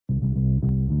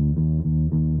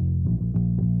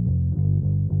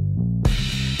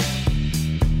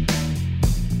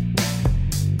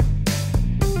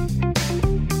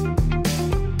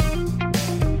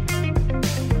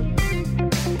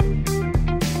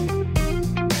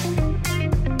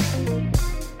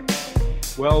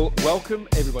Well, welcome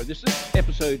everybody. This is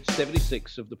episode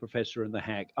 76 of The Professor and the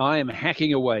Hack. I am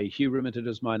hacking away. Hugh Riminton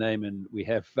is my name, and we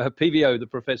have PVO, the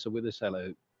Professor, with us.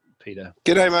 Hello, Peter.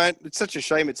 G'day, mate. It's such a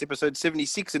shame it's episode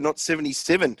 76 and not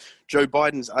 77, Joe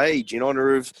Biden's age, in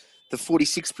honour of the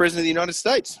 46th President of the United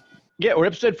States. Yeah, or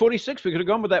episode 46. We could have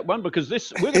gone with that one because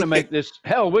we're going to make this,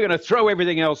 hell, we're going to throw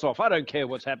everything else off. I don't care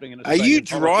what's happening in Australia. Are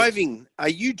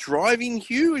you driving,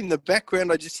 Hugh? In the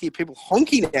background, I just hear people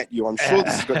honking at you. I'm sure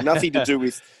this has got nothing to do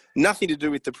with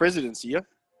the presidency, yeah?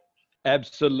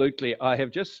 Absolutely. I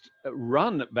have just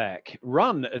run at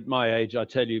my age, I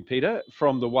tell you, Peter,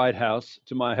 from the White House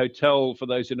to my hotel, for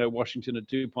those who know Washington, at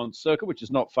DuPont Circle, which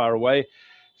is not far away, a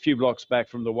few blocks back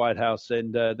from the White House.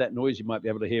 And that noise you might be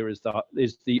able to hear is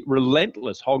the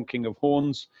relentless honking of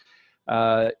horns.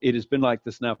 It has been like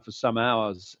this now for some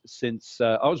hours since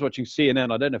I was watching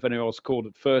CNN. I don't know if anyone else called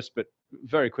it first, but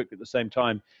very quickly at the same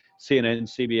time, CNN,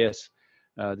 CBS,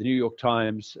 the New York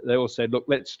Times, they all said, look,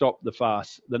 let's stop the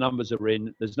farce. The numbers are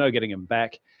in. There's no getting them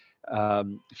back.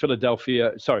 Pennsylvania,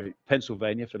 Philadelphia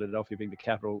being the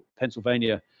capital,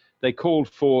 Pennsylvania, they called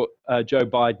for Joe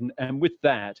Biden. And with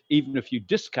that, even if you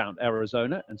discount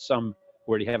Arizona, and some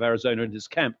already have Arizona in his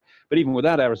camp, but even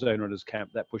without Arizona in his camp,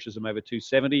 that pushes him over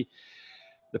 270.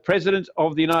 The President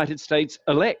of the United States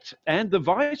elect and the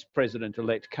Vice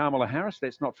President-elect, Kamala Harris,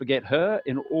 let's not forget her,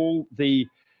 in all the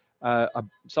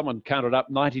someone counted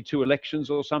up 92 elections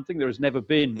or something. There has never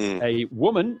been a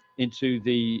woman into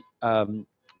the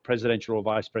presidential or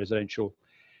vice presidential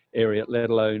area,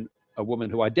 let alone a woman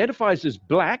who identifies as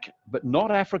black, but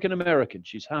not African American.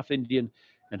 She's half Indian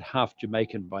and half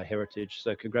Jamaican by heritage.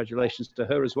 So congratulations to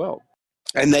her as well.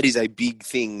 And that is a big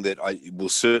thing that will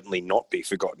certainly not be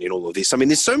forgotten in all of this. I mean,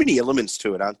 there's so many elements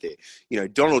to it, aren't there? You know,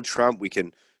 Donald Trump, we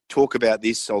can talk about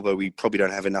this, although we probably don't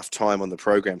have enough time on the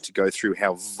program to go through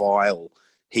how vile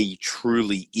he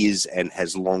truly is and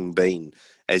has long been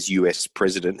as US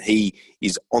president. He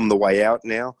is on the way out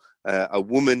now. A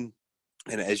woman,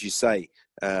 and as you say,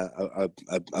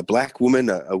 a black woman,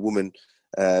 a woman,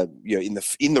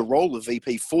 in the role of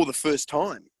VP for the first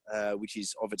time, which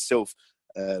is of itself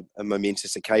a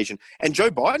momentous occasion. And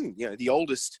Joe Biden, the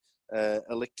oldest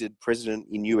elected president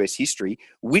in US history,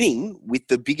 winning with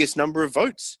the biggest number of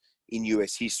votes in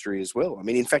US history as well. I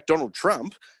mean, in fact, Donald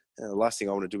Trump, the last thing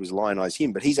I want to do is lionize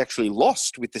him, but he's actually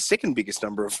lost with the second biggest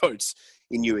number of votes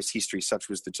in US history. Such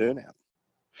was the turnout.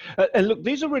 And look,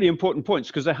 these are really important points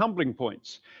because they're humbling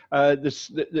points.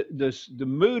 The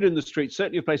mood in the streets,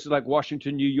 certainly in places like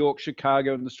Washington, New York,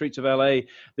 Chicago, and the streets of LA,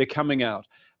 they're coming out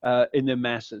in their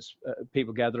masses.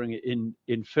 People gathering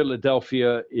in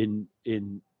Philadelphia, in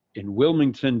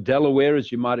Wilmington, Delaware,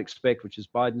 as you might expect, which is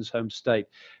Biden's home state.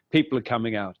 People are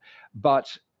coming out.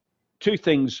 But two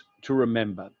things to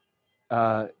remember.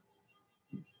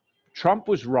 Trump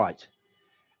was right.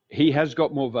 He has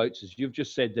got more votes, as you've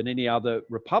just said, than any other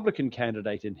Republican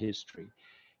candidate in history.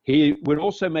 He would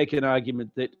also make an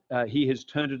argument that he has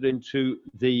turned it into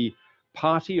the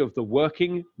party of the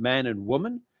working man and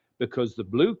woman, because the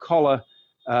blue-collar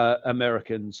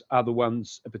Americans are the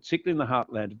ones, particularly in the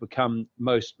heartland, have become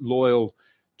most loyal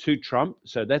to Trump.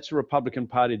 So that's a Republican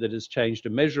Party that has changed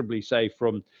immeasurably, say,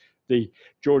 from the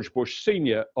George Bush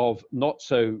Sr. of not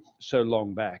so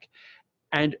long back.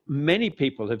 And many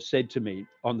people have said to me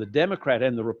on the Democrat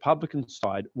and the Republican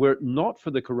side, were it not for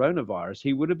the coronavirus,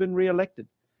 he would have been reelected.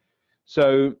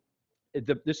 So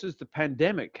the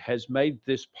pandemic has made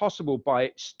this possible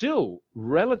by still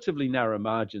relatively narrow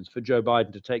margins for Joe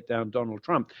Biden to take down Donald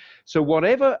Trump. So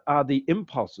whatever are the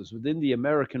impulses within the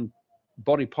American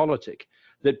body politic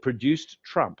that produced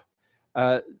Trump,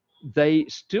 they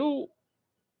still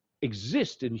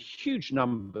exist in huge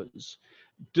numbers,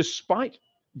 despite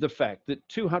the fact that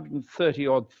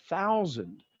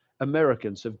 230,000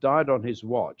 Americans have died on his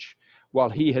watch, while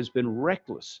he has been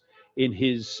reckless in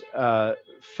his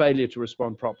failure to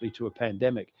respond properly to a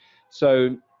pandemic.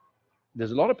 So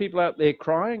there's a lot of people out there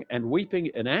crying and weeping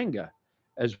in anger,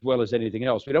 as well as anything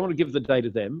else. We don't want to give the day to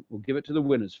them. We'll give it to the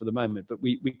winners for the moment, but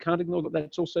we can't ignore that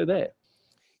that's also there.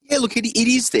 Yeah, look, it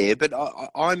is there, but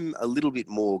I'm a little bit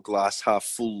more glass half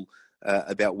full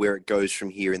about where it goes from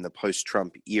here in the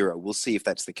post-Trump era. We'll see if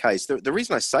that's the case. The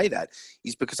reason I say that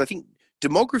is because I think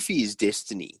demography is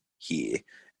destiny here.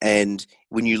 And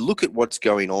when you look at what's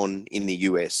going on in the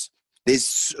US, there's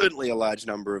certainly a large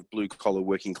number of blue-collar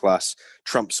working-class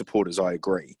Trump supporters, I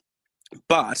agree.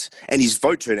 And his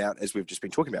vote turnout, as we've just been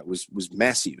talking about, was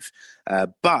massive.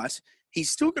 But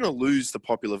he's still going to lose the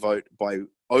popular vote by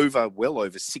well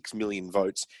over 6 million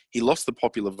votes. He lost the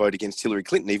popular vote against Hillary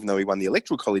Clinton, even though he won the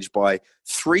Electoral College by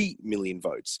 3 million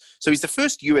votes. So he's the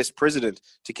first US president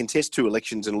to contest 2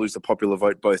 elections and lose the popular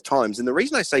vote both times. And the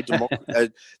reason I say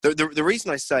the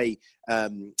reason I say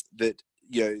that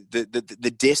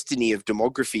the destiny of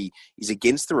demography is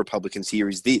against the Republicans here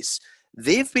is this: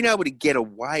 they've been able to get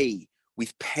away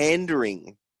with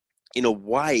pandering in a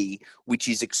way which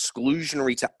is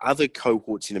exclusionary to other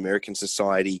cohorts in American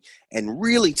society and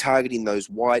really targeting those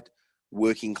white,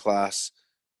 working class,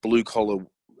 blue-collar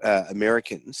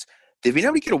Americans. They've been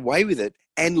able to get away with it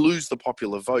and lose the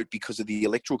popular vote because of the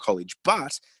Electoral College.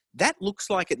 But that looks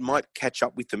like it might catch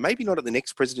up with them. Maybe not at the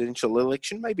next presidential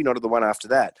election, maybe not at the one after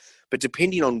that. But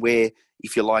depending on where,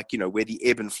 if you like, where the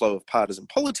ebb and flow of partisan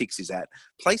politics is at,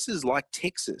 places like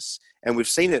Texas, and we've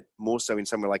seen it more so in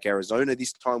somewhere like Arizona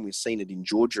this time, we've seen it in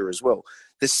Georgia as well.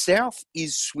 The South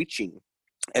is switching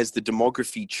as the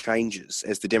demography changes,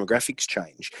 as the demographics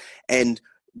change. And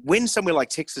when somewhere like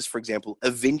Texas, for example,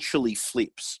 eventually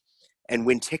flips, and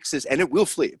when Texas, and it will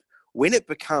flip, when it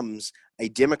becomes a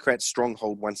Democrat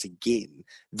stronghold once again,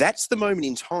 that's the moment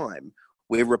in time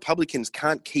where Republicans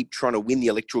can't keep trying to win the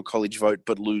Electoral College vote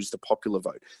but lose the popular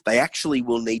vote. They actually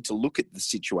will need to look at the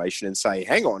situation and say,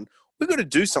 hang on, we've got to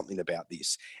do something about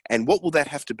this. And what will that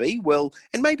have to be? Well,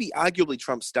 and maybe arguably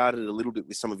Trump started a little bit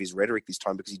with some of his rhetoric this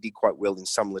time because he did quite well in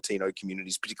some Latino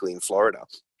communities, particularly in Florida.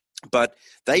 But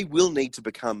they will need to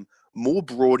become more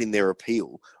broad in their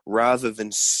appeal rather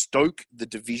than stoke the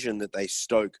division that they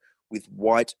stoke with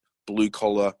white,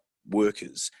 blue-collar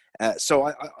workers. So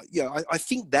I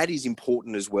think that is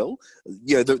important as well.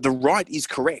 The right is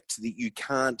correct that you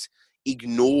can't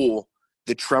ignore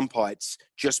the Trumpites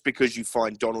just because you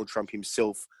find Donald Trump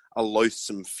himself a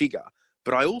loathsome figure.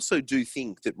 But I also do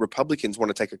think that Republicans want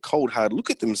to take a cold, hard look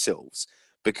at themselves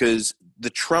because the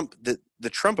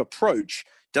Trump approach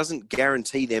doesn't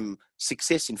guarantee them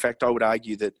success. In fact, I would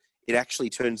argue that it actually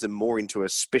turns them more into a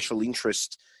special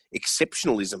interest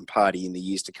exceptionalism party in the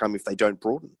years to come if they don't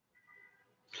broaden.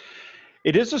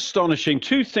 It is astonishing.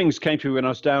 2 things came to me when I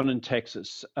was down in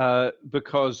Texas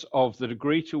because of the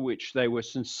degree to which they were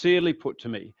sincerely put to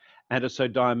me and are so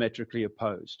diametrically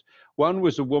opposed. One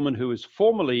was a woman who was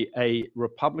formerly a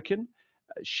Republican.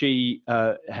 She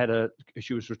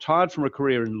was retired from a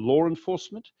career in law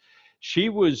enforcement. She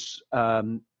was,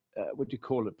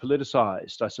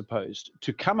 politicized, I suppose,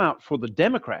 to come out for the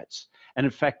Democrats and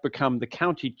in fact become the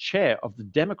county chair of the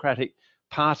Democratic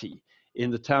Party in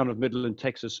the town of Midland,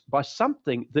 Texas, by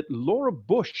something that Laura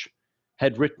Bush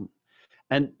had written.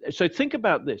 And so think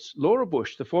about this. Laura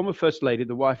Bush, the former First Lady,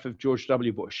 the wife of George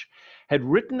W. Bush, had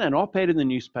written an op-ed in the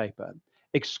newspaper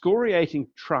excoriating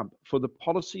Trump for the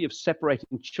policy of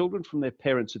separating children from their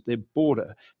parents at their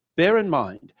border. Bear in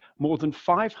mind, more than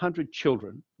 500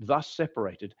 children, thus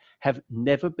separated, have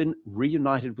never been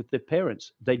reunited with their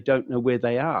parents. They don't know where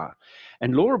they are.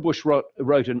 And Laura Bush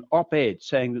wrote an op-ed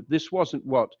saying that this wasn't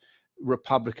what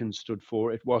Republicans stood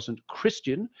for. It wasn't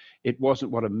Christian. It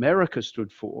wasn't what America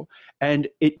stood for. And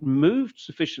it moved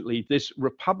sufficiently this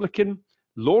Republican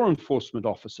law enforcement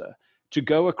officer to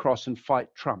go across and fight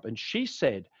Trump. And she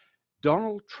said,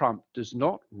 Donald Trump does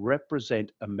not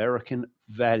represent American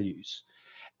values.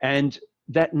 And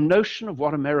that notion of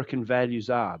what American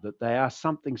values are, that they are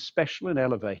something special and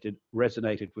elevated,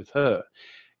 resonated with her.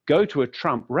 Go to a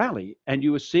Trump rally and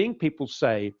you were seeing people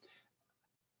say,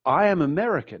 I am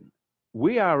American.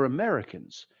 We are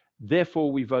Americans.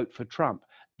 Therefore, we vote for Trump.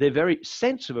 Their very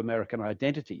sense of American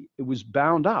identity, it was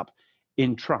bound up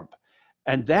in Trump.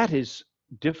 And that is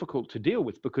difficult to deal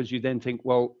with because you then think,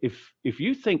 well, if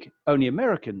you think only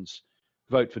Americans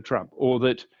vote for Trump, or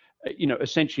that,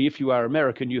 essentially, if you are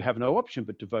American, you have no option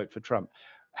but to vote for Trump,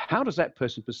 how does that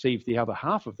person perceive the other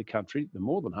half of the country, the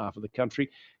more than half of the country,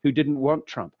 who didn't want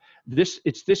Trump?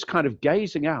 It's this kind of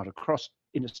gazing out across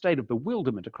in a state of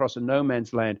bewilderment across a no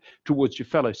man's land towards your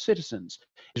fellow citizens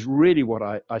is really what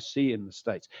I see in the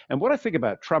States. And what I think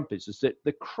about Trump is that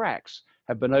the cracks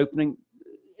have been opening.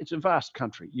 It's a vast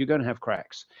country. You're going to have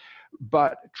cracks.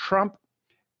 But Trump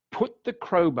put the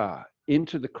crowbar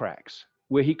into the cracks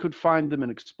where he could find them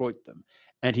and exploit them.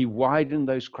 And he widened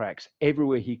those cracks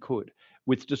everywhere he could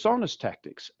with dishonest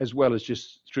tactics, as well as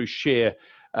just through sheer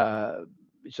sort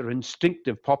of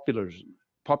instinctive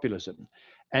populism.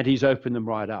 And he's opened them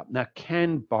right up. Now,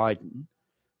 can Biden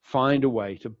find a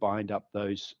way to bind up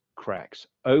those cracks?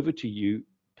 Over to you,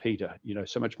 Peter. You know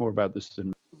so much more about this than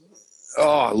me.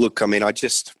 Oh, look, I mean, I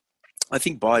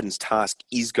think Biden's task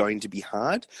is going to be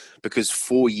hard because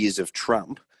 4 years of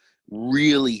Trump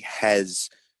really has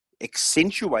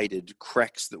accentuated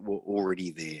cracks that were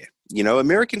already there.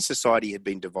 American society had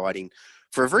been dividing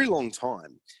for a very long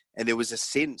time. And there was a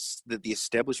sense that the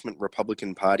establishment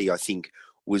Republican Party, I think,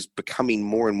 was becoming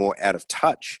more and more out of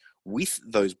touch with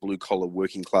those blue-collar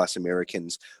working-class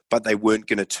Americans, but they weren't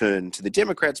going to turn to the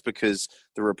Democrats because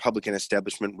the Republican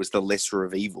establishment was the lesser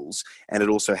of evils, and it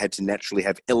also had to naturally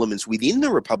have elements within the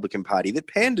Republican Party that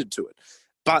pandered to it.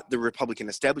 But the Republican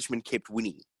establishment kept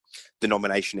winning the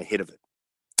nomination ahead of it.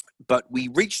 But we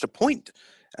reached a point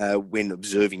when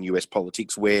observing US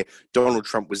politics where Donald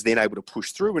Trump was then able to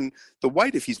push through, and the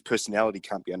weight of his personality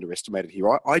can't be underestimated here.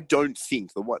 I don't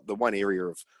think the one area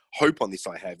of hope on this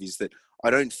I have is that I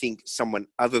don't think someone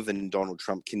other than Donald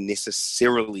Trump can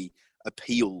necessarily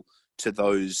appeal to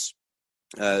those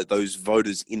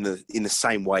voters in the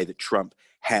same way that Trump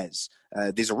has.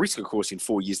 There's a risk, of course, in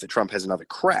 4 years that Trump has another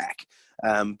crack,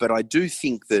 but I do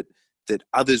think that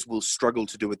others will struggle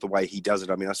to do it the way he does it.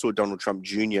 I mean, I saw Donald Trump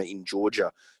Jr. in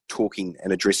Georgia talking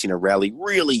and addressing a rally,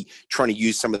 really trying to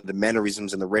use some of the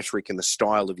mannerisms and the rhetoric and the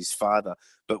style of his father,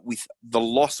 but with the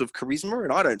loss of charisma.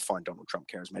 And I don't find Donald Trump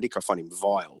charismatic. I find him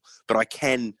vile, but I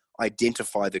can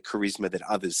identify the charisma that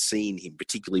others see in him,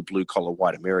 particularly blue-collar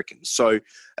white Americans. So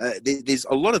there's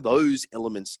a lot of those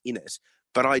elements in it,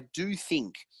 but I do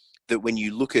think that when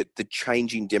you look at the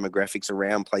changing demographics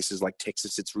around places like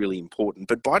Texas, it's really important.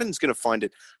 But Biden's going to find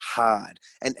it hard.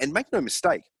 And make no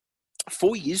mistake,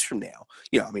 4 years from now,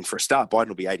 I mean, for a start, Biden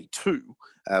will be 82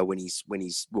 when he's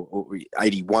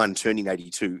 81, turning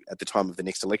 82 at the time of the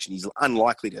next election. He's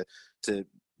unlikely to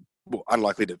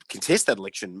contest that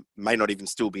election, may not even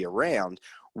still be around.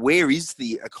 Where is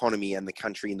the economy and the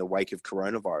country in the wake of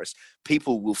coronavirus?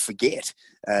 People will forget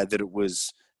that it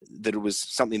was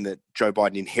something that Joe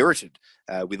Biden inherited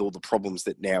with all the problems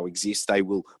that now exist. They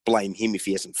will blame him if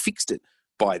he hasn't fixed it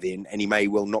by then, and he may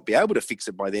well not be able to fix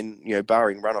it by then,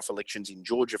 barring runoff elections in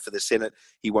Georgia for the Senate.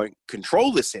 He won't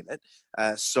control the Senate,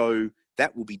 so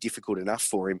that will be difficult enough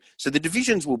for him. So the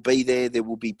divisions will be there. There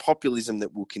will be populism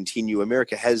that will continue.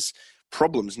 America has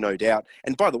problems, no doubt.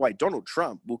 And by the way, Donald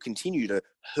Trump will continue to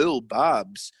hurl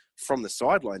barbs from the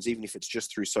sidelines, even if it's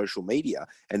just through social media,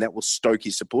 and that will stoke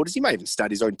his supporters. He may even start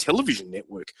his own television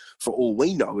network for all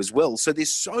we know as well. So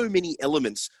there's so many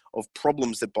elements of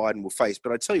problems that Biden will face.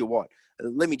 But I tell you what,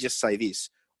 let me just say this,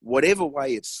 whatever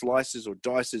way it slices or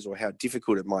dices or how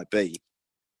difficult it might be,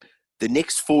 the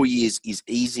next 4 years is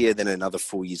easier than another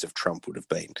 4 years of Trump would have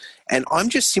been. And I'm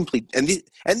just simply, and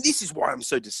this is why I'm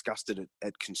so disgusted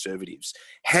at conservatives,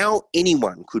 how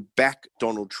anyone could back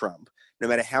Donald Trump, no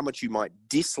matter how much you might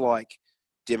dislike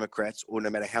Democrats or no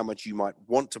matter how much you might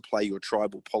want to play your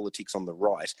tribal politics on the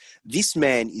right. This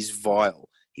man is vile.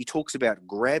 He talks about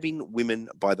grabbing women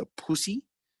by the pussy.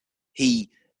 He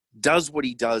does what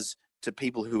he does to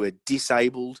people who are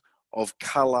disabled, of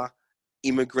color,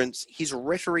 immigrants. His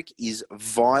rhetoric is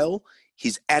vile.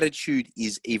 His attitude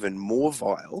is even more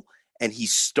vile. And he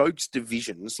stokes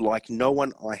divisions like no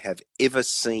one I have ever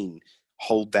seen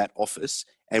hold that office.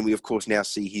 And we, of course, now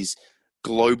see his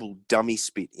global dummy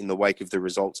spit in the wake of the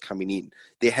results coming in.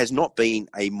 There has not been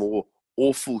a more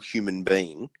awful human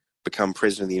being become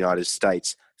president of the United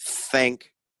States.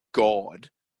 Thank God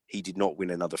he did not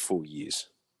win another 4 years.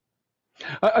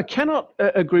 I cannot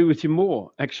agree with you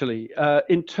more, actually.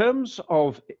 In terms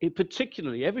of,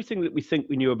 particularly, everything that we think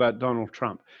we knew about Donald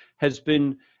Trump has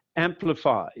been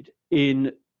amplified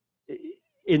in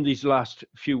these last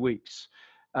few weeks.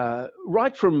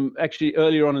 Right from actually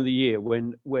earlier on in the year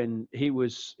when it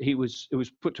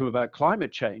was put to him about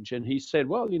climate change, and he said,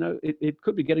 well, it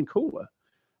could be getting cooler.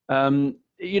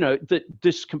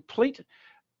 This complete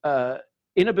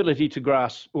inability to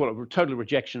grasp, well, total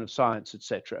rejection of science,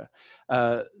 etc.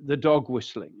 The dog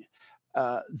whistling,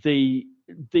 the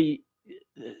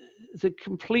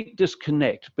complete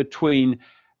disconnect between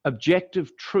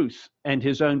objective truth and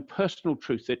his own personal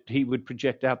truth that he would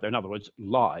project out there. In other words,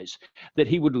 lies, that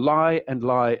he would lie and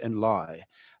lie and lie.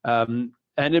 And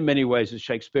in many ways, it's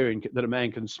Shakespearean that a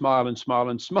man can smile and smile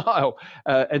and smile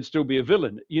and still be a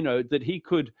villain. That he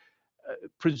could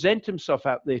present himself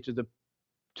out there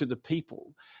to the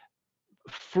people,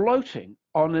 floating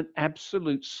on an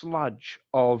absolute sludge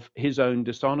of his own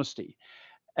dishonesty.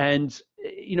 And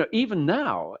even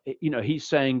now, he's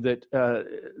saying that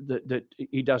that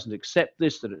he doesn't accept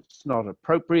this, that it's not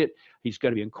appropriate. He's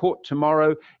going to be in court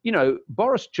tomorrow.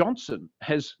 Boris Johnson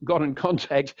has got in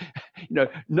contact.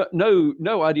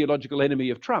 No ideological enemy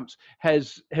of Trump's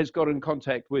has got in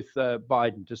contact with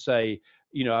Biden to say,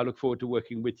 I look forward to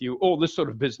working with you. All this sort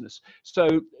of business.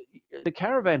 So the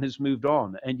caravan has moved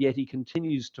on, and yet he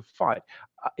continues to fight.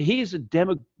 He is a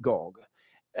demagogue.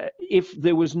 If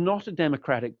there was not a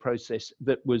democratic process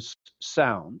that was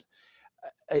sound,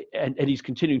 and he's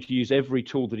continuing to use every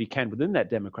tool that he can within that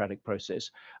democratic process,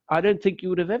 I don't think you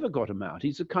would have ever got him out.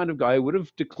 He's the kind of guy who would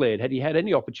have declared, had he had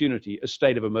any opportunity, a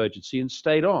state of emergency and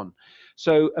stayed on.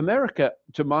 So America,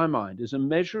 to my mind, is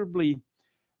immeasurably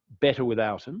better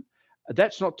without him.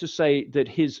 That's not to say that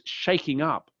his shaking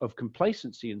up of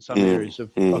complacency in some areas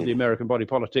of the American body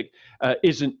politic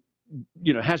hasn't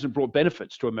brought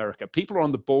benefits to America. People are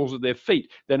on the balls of their feet.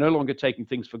 They're no longer taking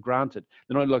things for granted.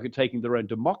 They're no longer taking their own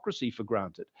democracy for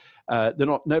granted. They're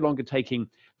no longer taking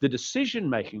the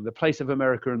decision-making, the place of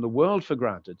America in the world for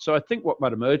granted. So I think what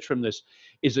might emerge from this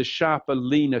is a sharper,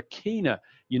 leaner, keener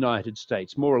United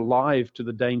States, more alive to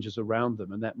the dangers around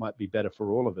them, and that might be better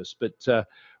for all of us. But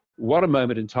what a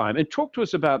moment in time. And talk to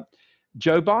us about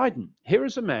Joe Biden. Here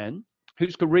is a man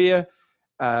whose career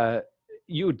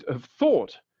you'd have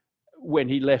thought when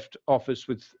he left office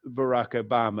with Barack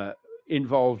Obama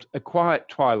involved a quiet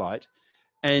twilight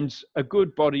and a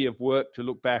good body of work to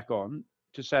look back on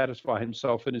to satisfy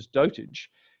himself in his dotage.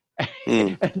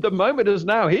 And the moment is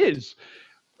now his.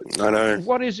 I know.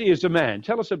 What is he as a man?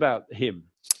 Tell us about him.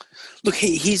 Look,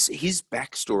 his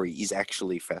backstory is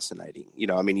actually fascinating.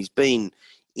 He's been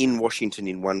in Washington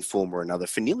in one form or another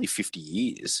for nearly 50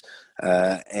 years.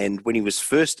 And when he was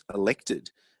first elected,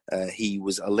 he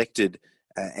was elected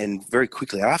and very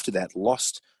quickly after that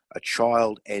lost a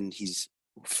child and his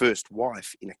first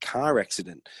wife in a car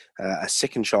accident. A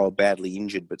second child badly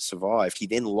injured but survived. He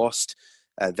then lost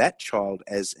that child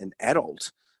as an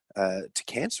adult to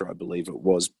cancer, I believe it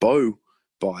was, Beau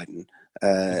Biden.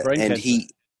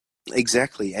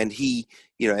 Exactly. And he,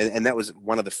 and that was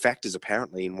one of the factors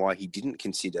apparently in why he didn't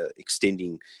consider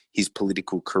extending his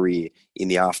political career in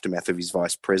the aftermath of his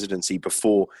vice presidency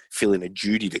before feeling a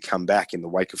duty to come back in the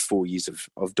wake of 4 years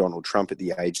of Donald Trump at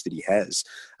the age that he has.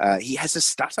 He has a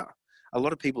stutter. A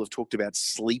lot of people have talked about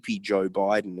sleepy Joe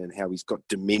Biden and how he's got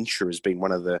dementia has been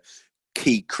one of the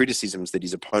key criticisms that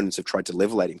his opponents have tried to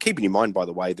level at him. Keeping in mind, by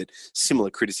the way, that similar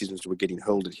criticisms were getting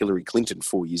hurled at Hillary Clinton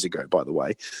 4 years ago, by the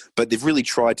way. But they've really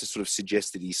tried to sort of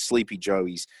suggest that he's sleepy Joe.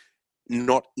 He's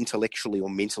not intellectually or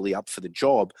mentally up for the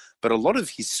job. But a lot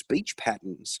of his speech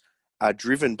patterns are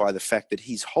driven by the fact that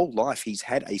his whole life he's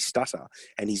had a stutter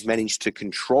and he's managed to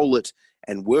control it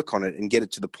and work on it and get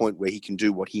it to the point where he can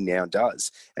do what he now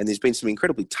does. And there's been some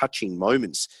incredibly touching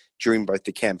moments during both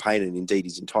the campaign and indeed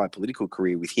his entire political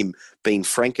career with him being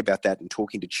frank about that and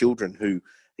talking to children who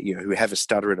have a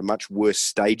stutter at a much worse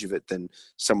stage of it than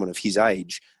someone of his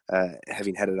age,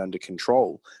 having had it under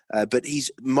control. But he's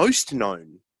most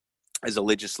known as a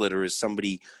legislator, as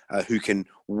somebody who can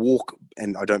walk,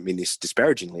 and I don't mean this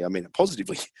disparagingly, I mean it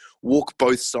positively, walk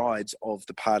both sides of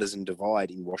the partisan divide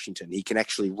in Washington. He can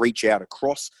actually reach out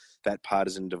across that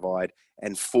partisan divide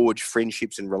and forge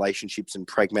friendships and relationships and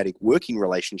pragmatic working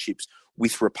relationships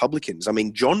with Republicans. I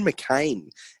mean, John McCain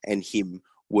and him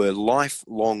were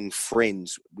lifelong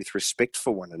friends with respect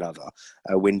for one another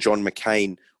when John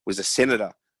McCain was a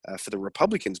senator for the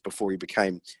Republicans before he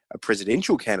became a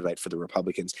presidential candidate for the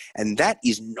Republicans. And that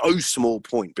is no small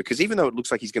point, because even though it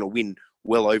looks like he's going to win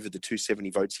well over the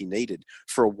 270 votes he needed,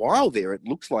 for a while there, it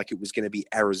looked like it was going to be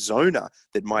Arizona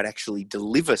that might actually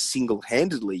deliver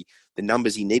single-handedly the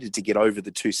numbers he needed to get over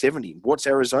the 270. What's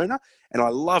Arizona? And I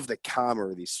love the karma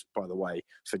of this, by the way,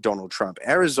 for Donald Trump.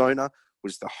 Arizona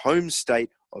was the home state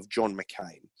of John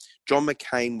McCain. John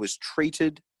McCain was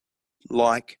treated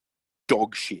like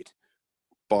dog shit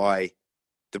by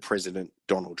the president,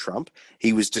 Donald Trump.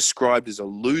 He was described as a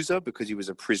loser because he was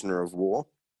a prisoner of war.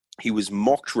 He was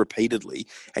mocked repeatedly.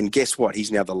 And guess what?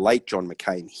 He's now the late John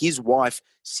McCain. His wife,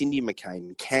 Cindy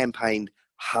McCain, campaigned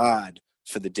hard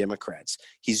for the Democrats.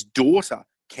 His daughter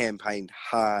campaigned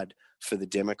hard for the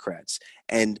Democrats.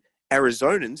 And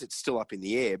Arizonans, it's still up in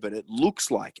the air, but it looks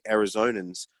like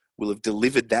Arizonans will have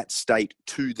delivered that state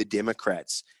to the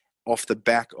Democrats off the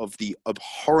back of the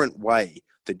abhorrent way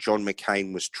that John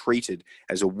McCain was treated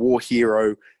as a war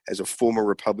hero, as a former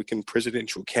Republican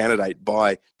presidential candidate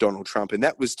by Donald Trump. And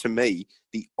that was, to me,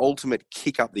 the ultimate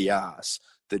kick up the arse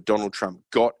that Donald Trump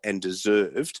got and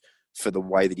deserved for the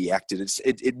way that he acted.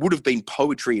 It would have been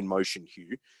poetry in motion,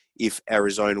 Hugh, if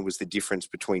Arizona was the difference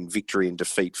between victory and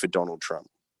defeat for Donald Trump.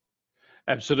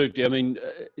 Absolutely. I mean,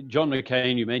 John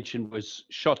McCain, you mentioned, was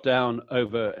shot down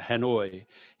over Hanoi.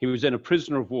 He was in a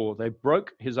prisoner of war. They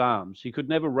broke his arms. He could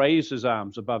never raise his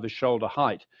arms above his shoulder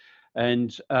height.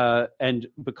 And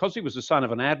because he was the son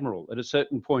of an admiral, at a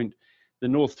certain point, the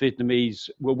North Vietnamese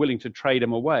were willing to trade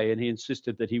him away, and he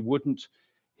insisted that he wouldn't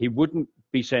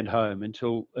be sent home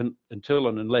until and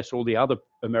unless all the other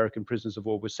American prisoners of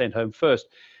war were sent home first.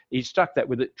 He stuck that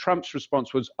with it. Trump's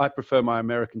response was, "I prefer my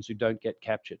Americans who don't get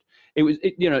captured."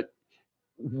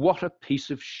 what a piece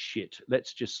of shit.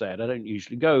 Let's just say it. I don't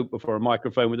usually go before a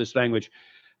microphone with this language.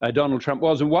 Donald Trump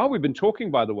was. And while we've been talking,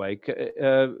 by the way,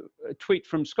 a tweet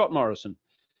from Scott Morrison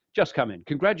just come in.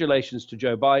 Congratulations to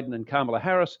Joe Biden and Kamala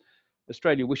Harris.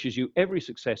 Australia wishes you every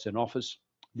success in office.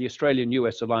 The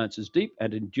Australian-US alliance is deep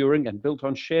and enduring and built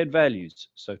on shared values.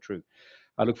 So true.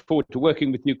 I look forward to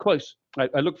working with you closely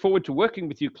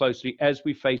as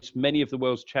we face many of the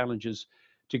world's challenges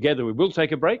together. We will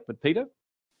take a break, but Peter?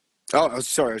 Oh,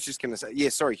 sorry. I was just going to say, yeah,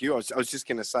 sorry, Hugh. I was just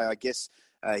going to say, I guess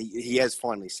he has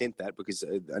finally sent that, because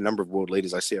a number of world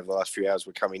leaders I see over the last few hours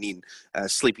were coming in,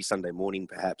 sleepy Sunday morning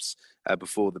perhaps,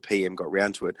 before the PM got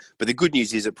round to it. But the good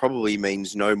news is it probably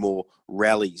means no more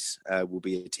rallies will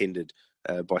be attended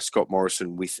by Scott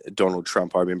Morrison with Donald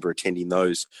Trump. I remember attending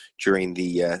those during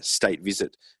the state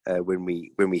visit when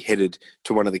we headed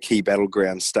to one of the key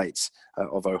battleground states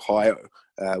of Ohio,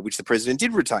 which the president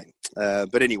did retain.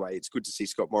 But anyway, it's good to see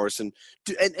Scott Morrison,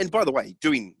 and by the way,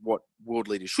 doing what world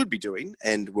leaders should be doing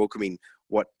and welcoming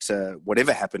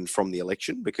whatever happened from the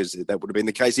election, because that would have been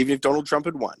the case even if Donald Trump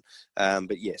had won.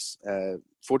 But yes,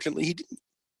 fortunately he didn't.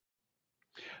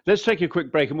 Let's take a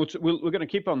quick break, and we're going to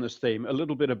keep on this theme. A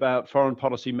little bit about foreign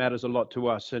policy matters a lot to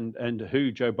us, and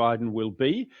who Joe Biden will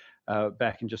be.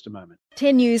 Back in just a moment.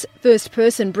 10 News First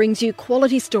Person brings you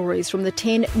quality stories from the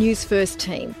 10 News First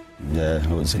team. Yeah, it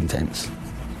was intense.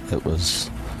 It was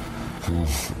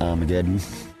Armageddon.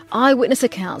 Eyewitness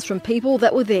accounts from people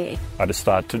that were there. I just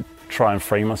started to try and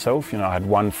free myself. I had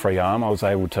one free arm. I was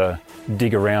able to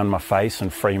dig around my face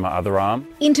and free my other arm.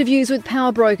 Interviews with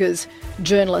power brokers,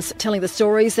 journalists telling the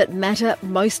stories that matter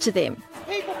most to them.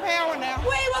 People power now. We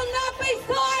will not be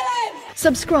silent!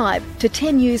 Subscribe to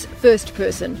 10 News First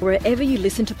Person wherever you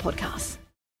listen to podcasts.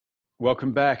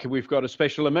 Welcome back. We've got a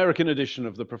special American edition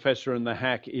of The Professor and the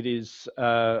Hack. It is,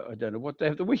 I don't know what day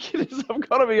of the week it is. I've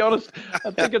got to be honest. I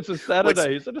think it's a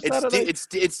Saturday. Is it a Saturday?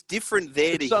 It's different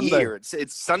there to Sunday. here.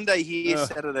 It's Sunday here,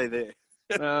 Saturday there.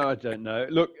 No, I don't know.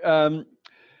 Look,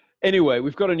 anyway,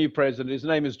 we've got a new president. His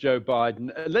name is Joe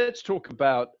Biden. Let's talk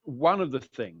about one of the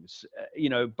things.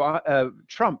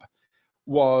 Trump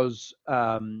was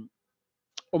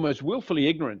almost willfully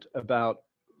ignorant about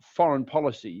foreign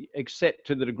policy, except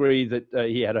to the degree that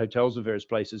he had hotels in various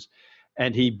places,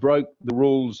 and he broke the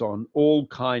rules on all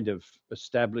kind of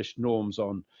established norms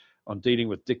on dealing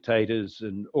with dictators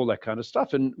and all that kind of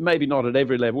stuff, and maybe not at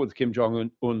every level. With Kim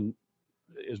Jong-un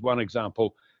is one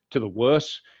example to the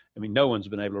worse. I mean, no one's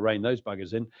been able to rein those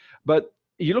buggers in. But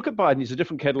you look at Biden, he's a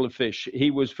different kettle of fish. He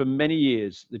was for many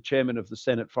years the chairman of the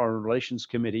Senate Foreign Relations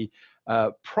Committee,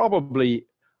 probably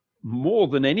more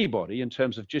than anybody in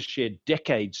terms of just sheer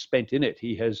decades spent in it.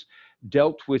 He has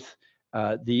dealt with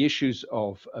the issues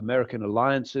of American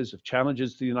alliances, of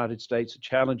challenges to the United States, of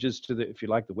challenges to the, if you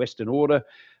like, the Western order.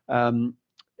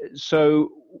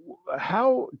 So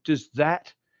how does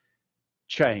that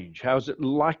change? How is it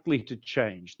likely to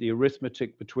change the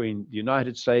arithmetic between the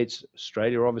United States,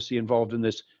 Australia obviously involved in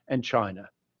this, and China?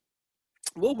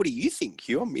 Well, what do you think,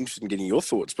 Hugh? I'm interested in getting your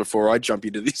thoughts before I jump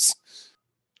into this.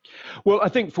 Well, I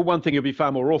think for one thing, it'll be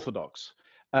far more orthodox.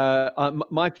 I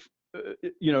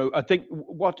think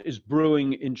what is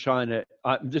brewing in China,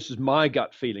 this is my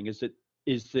gut feeling, is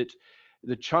that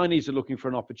the Chinese are looking for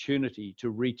an opportunity to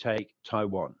retake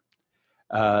Taiwan.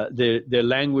 Their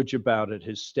language about it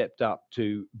has stepped up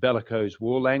to bellicose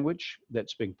war language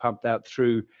that's being pumped out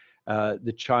through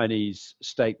the Chinese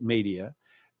state media.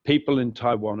 People in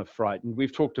Taiwan are frightened.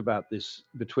 We've talked about this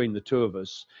between the two of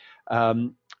us.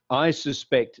 I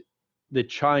suspect the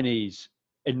Chinese,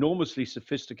 enormously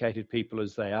sophisticated people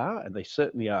as they are, and they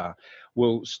certainly are,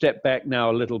 will step back now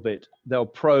a little bit. They'll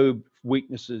probe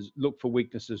weaknesses, look for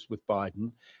weaknesses with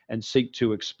Biden and seek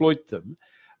to exploit them.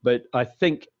 But I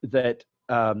think that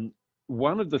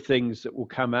one of the things that will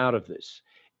come out of this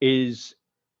is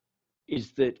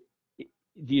that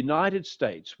the United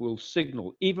States will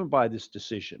signal, even by this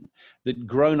decision, that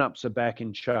grown-ups are back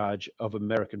in charge of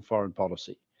American foreign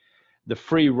policy. The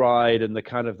free ride and the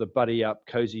kind of the buddy up,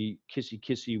 cozy,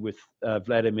 kissy with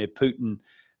Vladimir Putin,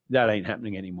 that ain't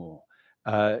happening anymore.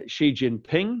 Xi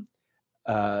Jinping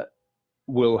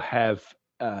will have,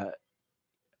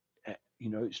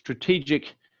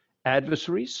 strategic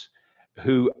adversaries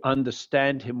who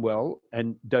understand him well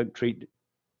and don't treat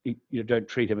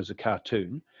him as a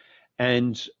cartoon.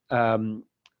 And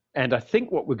I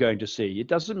think what we're going to see, it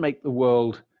doesn't make the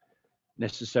world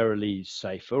necessarily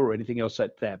safer or anything else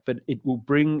like that, but it will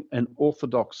bring an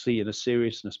orthodoxy and a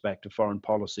seriousness back to foreign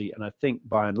policy. And I think,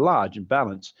 by and large, in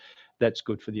balance, that's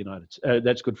good for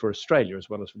that's good for Australia as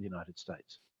well as for the United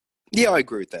States. Yeah, I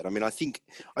agree with that. I mean, I think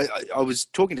I was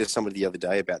talking to somebody the other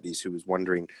day about this who was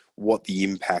wondering what the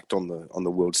impact on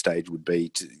the world stage would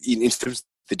be in terms of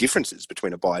the differences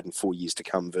between a Biden 4 years to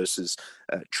come versus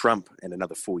Trump and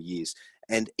another 4 years.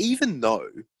 And even though,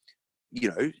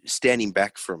 standing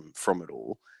back from it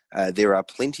all, there are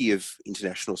plenty of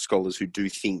international scholars who do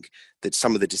think that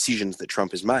some of the decisions that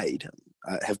Trump has made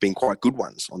have been quite good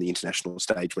ones on the international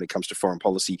stage when it comes to foreign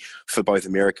policy for both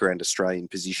America and Australian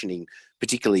positioning,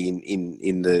 particularly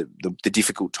in the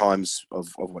difficult times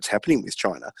of what's happening with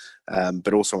China,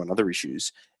 but also on other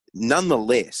issues.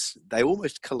 Nonetheless, they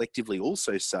almost collectively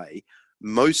also say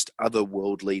most other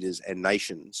world leaders and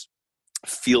nations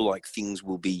feel like things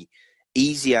will be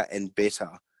easier and better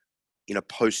in a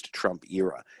post-Trump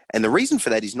era. And the reason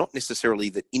for that is not necessarily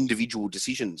that individual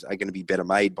decisions are going to be better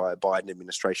made by a Biden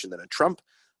administration than a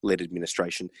Trump-led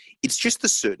administration. It's just the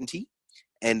certainty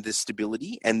and the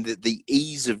stability and the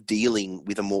ease of dealing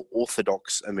with a more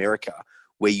orthodox America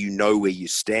where you know where you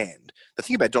stand. The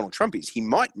thing about Donald Trump is he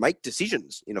might make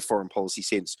decisions in a foreign policy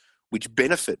sense which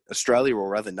benefit Australia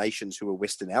or other nations who are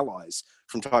Western allies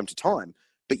from time to time,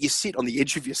 but you sit on the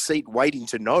edge of your seat waiting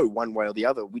to know one way or the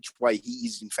other which way he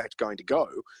is in fact going to go,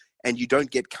 and you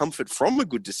don't get comfort from a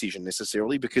good decision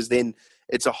necessarily, because then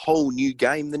it's a whole new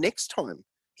game the next time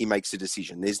he makes a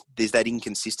decision. There's that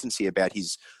inconsistency about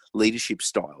his leadership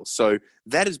style. So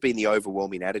that has been the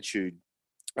overwhelming attitude,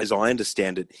 as I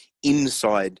understand it,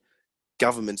 inside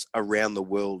governments around the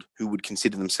world who would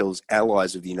consider themselves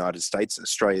allies of the United States,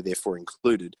 Australia therefore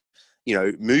included.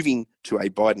 Moving to a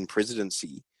Biden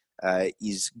presidency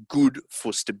is good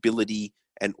for stability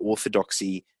and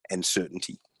orthodoxy and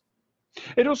certainty.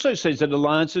 It also says that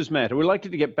alliances matter. We're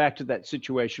likely to get back to that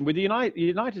situation with the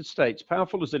United States,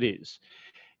 powerful as it is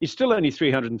still only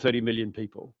 330 million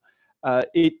people.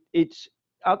 It's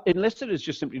unless it is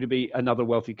just simply to be another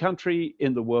wealthy country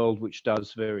in the world which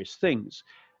does various things,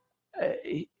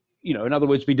 in other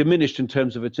words, be diminished in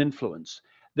terms of its influence,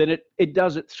 then it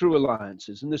does it through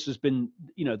alliances. And this has been,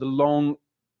 the long,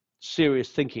 serious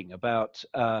thinking about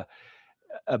the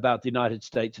United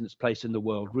States and its place in the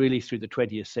world, really through the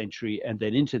 20th century and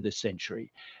then into this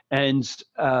century. And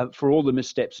for all the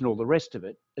missteps and all the rest of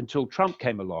it, until Trump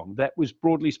came along, that was,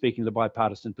 broadly speaking, the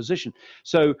bipartisan position.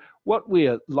 So what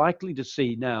we're likely to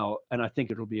see now, and I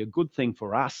think it'll be a good thing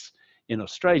for us in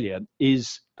Australia,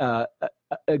 is a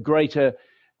greater,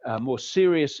 more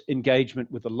serious engagement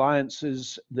with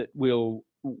alliances that will,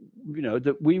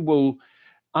 that we will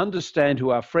understand who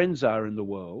our friends are in the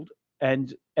world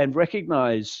and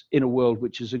recognize, in a world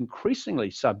which is increasingly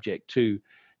subject to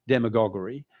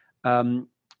demagoguery, the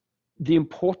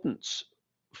importance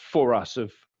for us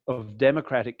of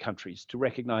democratic countries to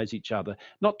recognize each other,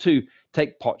 not to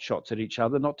take pot shots at each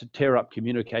other, not to tear up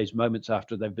communiques moments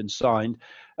after they've been signed,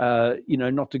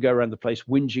 not to go around the place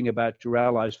whinging about your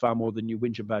allies far more than you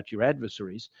whinge about your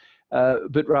adversaries,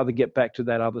 but rather get back to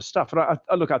that other stuff. And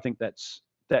I think that's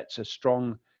a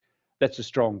strong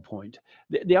point.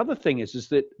 The other thing is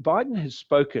that Biden has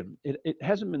spoken. It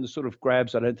hasn't been the sort of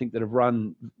grabs, I don't think, that have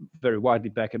run very widely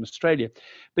back in Australia,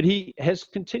 but he has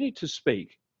continued to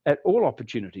speak at all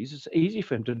opportunities. It's easy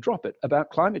for him to drop it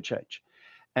about climate change.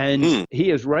 And he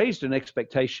has raised an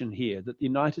expectation here that the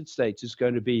United States is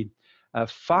going to be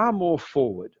far more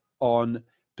forward on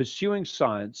pursuing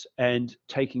science and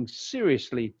taking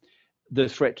seriously the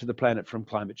threat to the planet from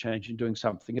climate change and doing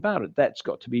something about it. That's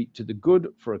got to be to the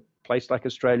good for a place like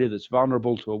Australia that's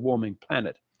vulnerable to a warming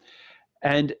planet.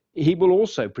 And he will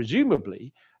also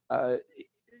presumably,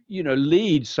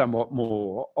 lead somewhat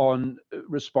more on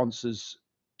responses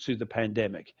to the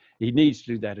pandemic. He needs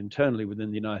to do that internally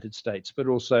within the United States, but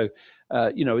also,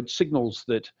 it signals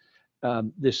that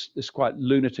this quite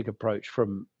lunatic approach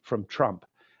from Trump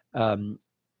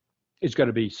is going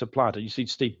to be supplanted. You see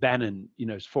Steve Bannon,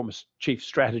 his former chief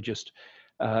strategist,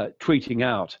 tweeting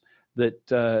out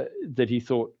that he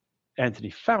thought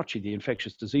Anthony Fauci, the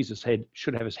infectious diseases head,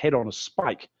 should have his head on a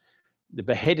spike, the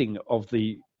beheading of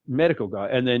the medical guy.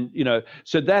 And then,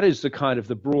 so that is the kind of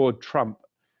the broad Trump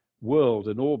world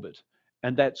and orbit,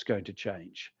 and that's going to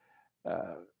change.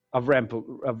 I've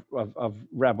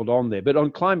rambled on there, but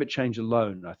on climate change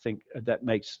alone, I think that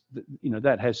makes,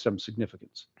 that has some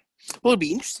significance. Well, it'd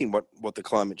be interesting what the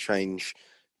climate change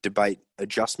debate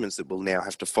adjustments that we'll now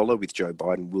have to follow with Joe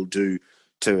Biden will do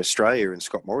to Australia and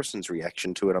Scott Morrison's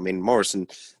reaction to it. I mean, Morrison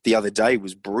the other day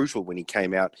was brutal when he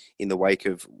came out in the wake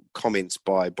of comments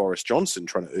by Boris Johnson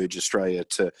trying to urge Australia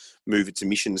to move its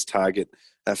emissions target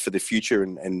for the future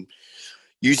and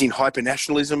using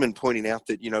hyper-nationalism and pointing out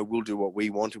that, we'll do what we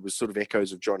want. It was sort of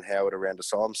echoes of John Howard around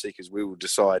asylum seekers. We will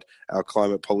decide our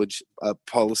climate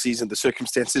policies and the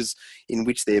circumstances in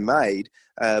which they're made.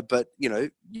 But,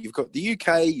 you've got the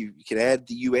UK, you can add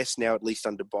the US now, at least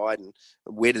under Biden.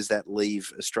 Where does that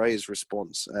leave Australia's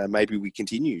response? Maybe we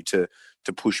continue to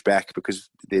push back because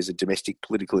there's a domestic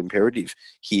political imperative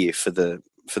here for the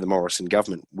Morrison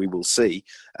government. We will see.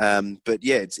 But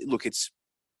yeah,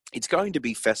 it's going to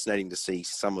be fascinating to see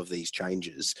some of these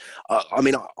changes.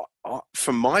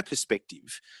 From my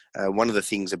perspective, one of the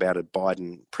things about a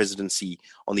Biden presidency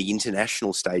on the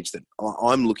international stage that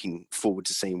I'm looking forward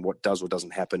to seeing what does or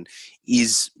doesn't happen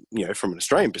is, from an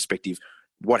Australian perspective,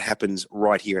 what happens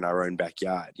right here in our own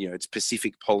backyard. It's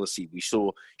Pacific policy. We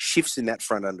saw shifts in that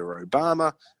front under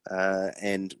Obama,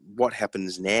 and what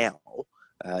happens now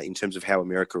in terms of how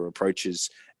America approaches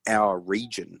our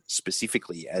region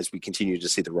specifically as we continue to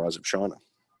see the rise of China.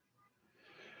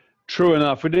 True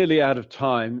enough. We're nearly out of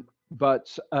time,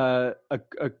 but a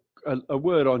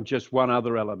word on just one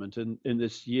other element in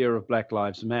this year of Black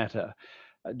Lives Matter.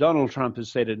 Donald Trump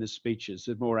has said in his speeches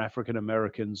that more African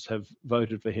Americans have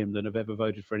voted for him than have ever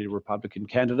voted for any Republican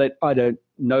candidate. I don't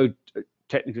know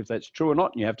technically if that's true or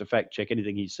not, and you have to fact check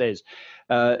anything he says.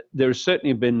 There has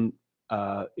certainly been,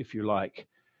 if you like,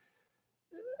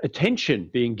 attention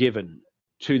being given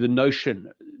to the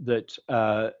notion that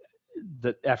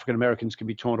that African Americans can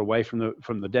be torn away from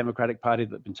the Democratic Party,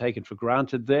 that have been taken for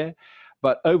granted there.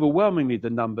 But overwhelmingly,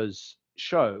 the numbers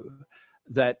show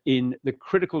that in the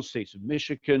critical seats of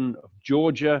Michigan, of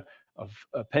Georgia, of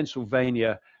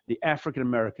Pennsylvania, the African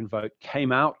American vote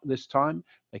came out this time.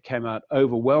 They came out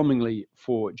overwhelmingly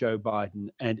for Joe Biden,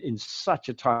 and in such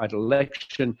a tight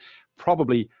election,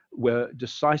 probably were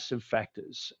decisive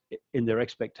factors in their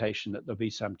expectation that there'll be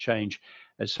some change.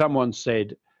 As someone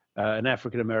said, an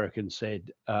African American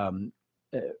said,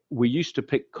 we used to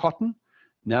pick cotton,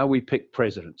 now we pick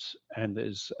presidents. And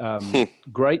there's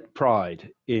great pride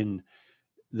in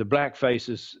the black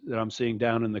faces that I'm seeing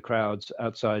down in the crowds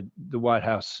outside the White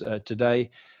House today,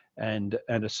 and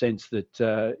a sense that,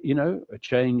 a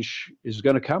change is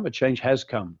going to come. A change has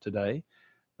come today.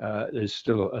 There's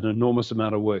still an enormous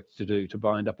amount of work to do to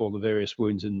bind up all the various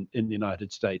wounds in the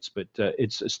United States, but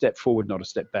it's a step forward, not a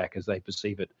step back, as they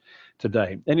perceive it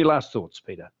today. Any last thoughts,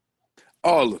 Peter?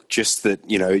 Oh, look, just that,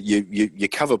 you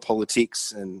cover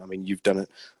politics, and I mean, you've done it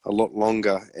a lot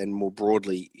longer and more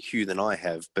broadly, Hugh, than I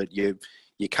have, but you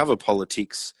cover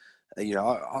politics.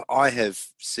 I have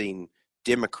seen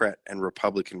Democrat and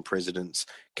Republican presidents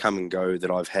come and go that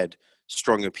I've had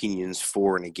strong opinions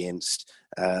for and against.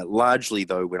 Largely,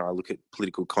 though, when I look at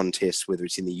political contests, whether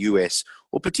it's in the US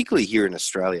or particularly here in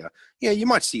Australia, you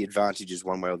might see advantages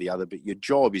one way or the other, but your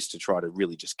job is to try to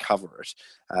really just cover it.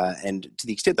 And to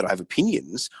the extent that I have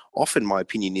opinions, often my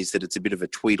opinion is that it's a bit of a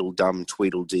Tweedledum,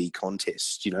 Tweedledee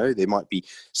contest. There might be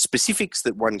specifics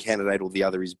that one candidate or the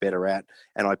other is better at,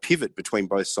 and I pivot between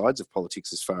both sides of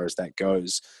politics as far as that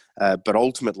goes. But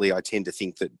ultimately, I tend to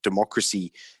think that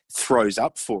democracy throws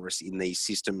up for us in these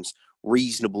systems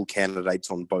reasonable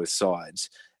candidates on both sides.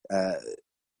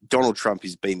 Donald Trump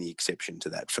has been the exception to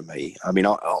that for me. I mean,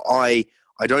 I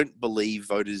don't believe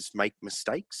voters make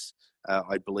mistakes.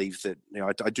 I believe that,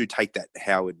 I do take that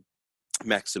Howard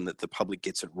maxim that the public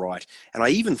gets it right. And I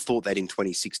even thought that in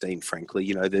 2016,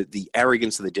 frankly, the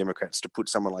arrogance of the Democrats to put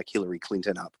someone like Hillary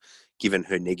Clinton up, given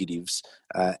her negatives,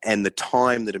 and the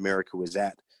time that America was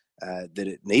at, that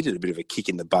it needed a bit of a kick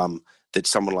in the bum, that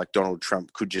someone like Donald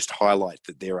Trump could just highlight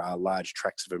that there are large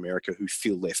tracts of America who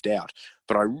feel left out.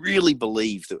 But I really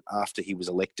believe that after he was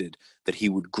elected, that he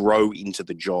would grow into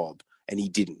the job, and he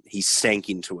didn't. He sank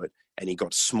into it, and he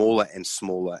got smaller and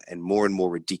smaller and more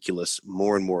ridiculous,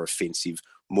 more and more offensive,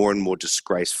 more and more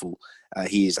disgraceful.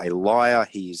 He is a liar.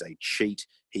 He is a cheat.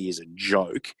 He is a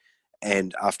joke.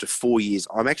 And after 4 years,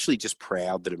 I'm actually just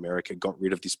proud that America got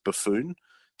rid of this buffoon,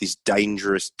 this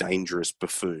dangerous, dangerous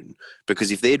buffoon.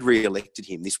 Because if they'd re-elected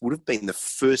him, this would have been the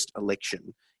first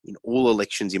election in all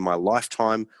elections in my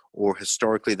lifetime or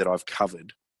historically that I've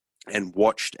covered and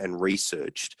watched and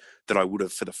researched, that I would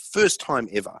have, for the first time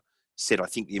ever, said, I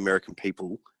think the American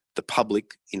people, the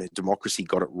public in a democracy,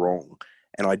 got it wrong.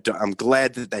 And I'm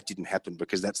glad that didn't happen,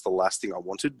 because that's the last thing I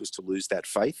wanted, was to lose that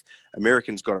faith.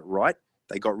 Americans got it right.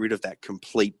 They got rid of that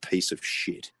complete piece of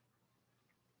shit.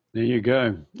 There you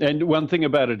go. And one thing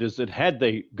about it is that had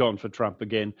they gone for Trump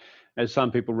again, as some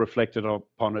people reflected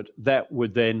upon it, that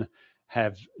would then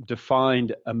have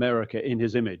defined America in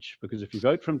his image. Because if you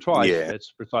vote for him twice,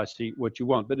 that's precisely what you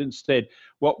want. But instead,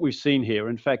 what we've seen here,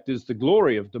 in fact, is the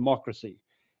glory of democracy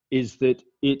is that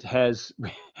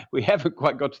we haven't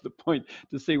quite got to the point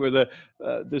to see whether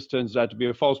this turns out to be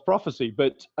a false prophecy,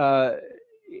 but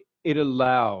it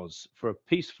allows for a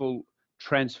peaceful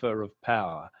transfer of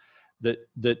power,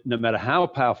 that no matter how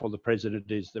powerful the president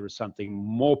is, there is something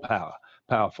more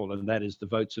powerful, and that is the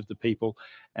votes of the people.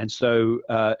 And so,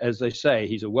 as they say,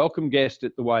 he's a welcome guest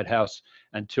at the White House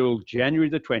until January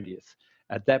the 20th.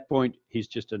 At that point, he's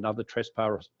just another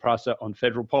trespasser on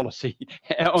federal policy,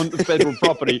 on the federal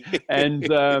property, and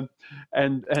the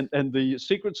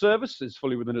Secret Service is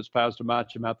fully within its powers to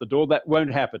march him out the door. That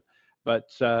won't happen, but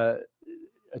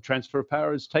a transfer of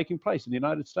power is taking place in the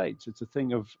United States. It's a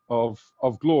thing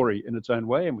of glory in its own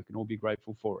way, and we can all be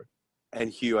grateful for it.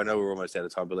 And Hugh, I know we're almost out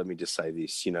of time, but let me just say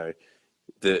this: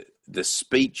 the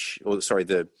speech,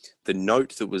 the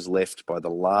note that was left by the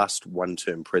last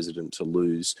one-term president to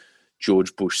lose,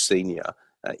 George Bush Sr.,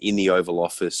 in the Oval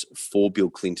Office for Bill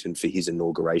Clinton for his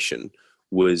inauguration,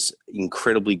 was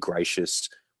incredibly gracious,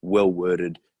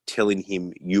 well-worded, telling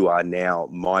him, "You are now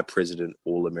my president,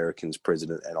 all Americans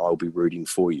president, and I'll be rooting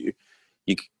for you."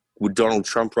 Would Donald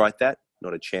Trump write that?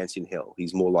 Not a chance in hell.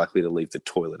 He's more likely to leave the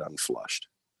toilet unflushed.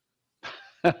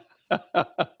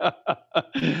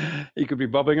 He could be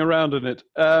bobbing around in it.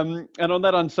 And on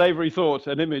that unsavory thought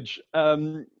and image,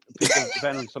 Peter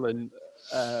Van Onselen,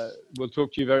 we'll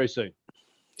talk to you very soon.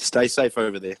 Stay safe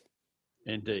over there.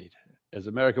 Indeed. As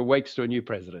America wakes to a new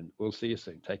president, we'll see you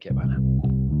soon. Take care. Bye now.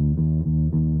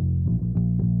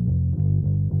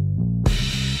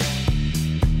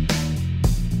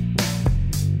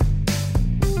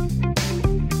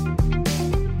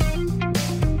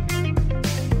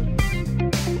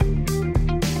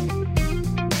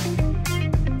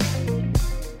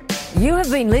 You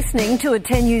have been listening to a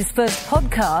 10 News First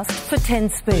podcast for 10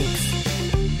 Speaks.